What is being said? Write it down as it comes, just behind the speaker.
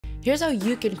Here's how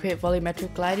you can create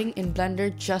volumetric lighting in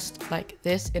Blender just like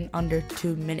this in under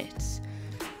 2 minutes.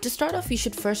 To start off, you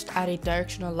should first add a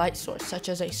directional light source such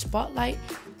as a spotlight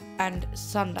and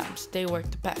sun lamps. They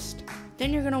work the best.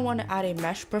 Then you're going to want to add a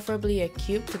mesh, preferably a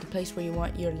cube, to the place where you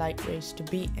want your light rays to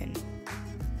be in.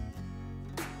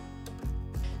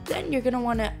 Then you're going to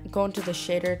want to go into the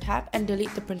shader tab and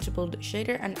delete the principled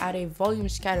shader and add a volume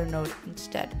scatter node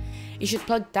instead. You should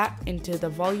plug that into the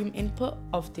volume input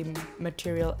of the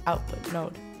material output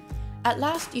node. At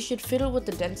last, you should fiddle with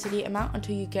the density amount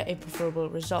until you get a preferable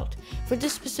result. For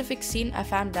this specific scene, I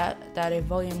found out that a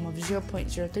volume of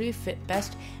 0.03 fit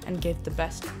best and gave the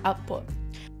best output.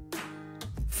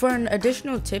 For an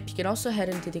additional tip, you can also head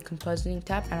into the compositing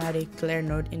tab and add a glare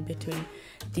node in between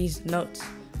these nodes.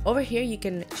 Over here, you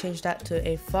can change that to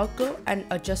a fog glow and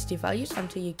adjust the values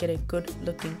until you get a good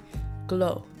looking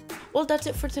glow. Well, that's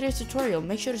it for today's tutorial.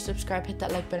 Make sure to subscribe, hit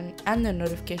that like button and the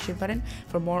notification button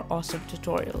for more awesome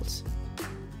tutorials.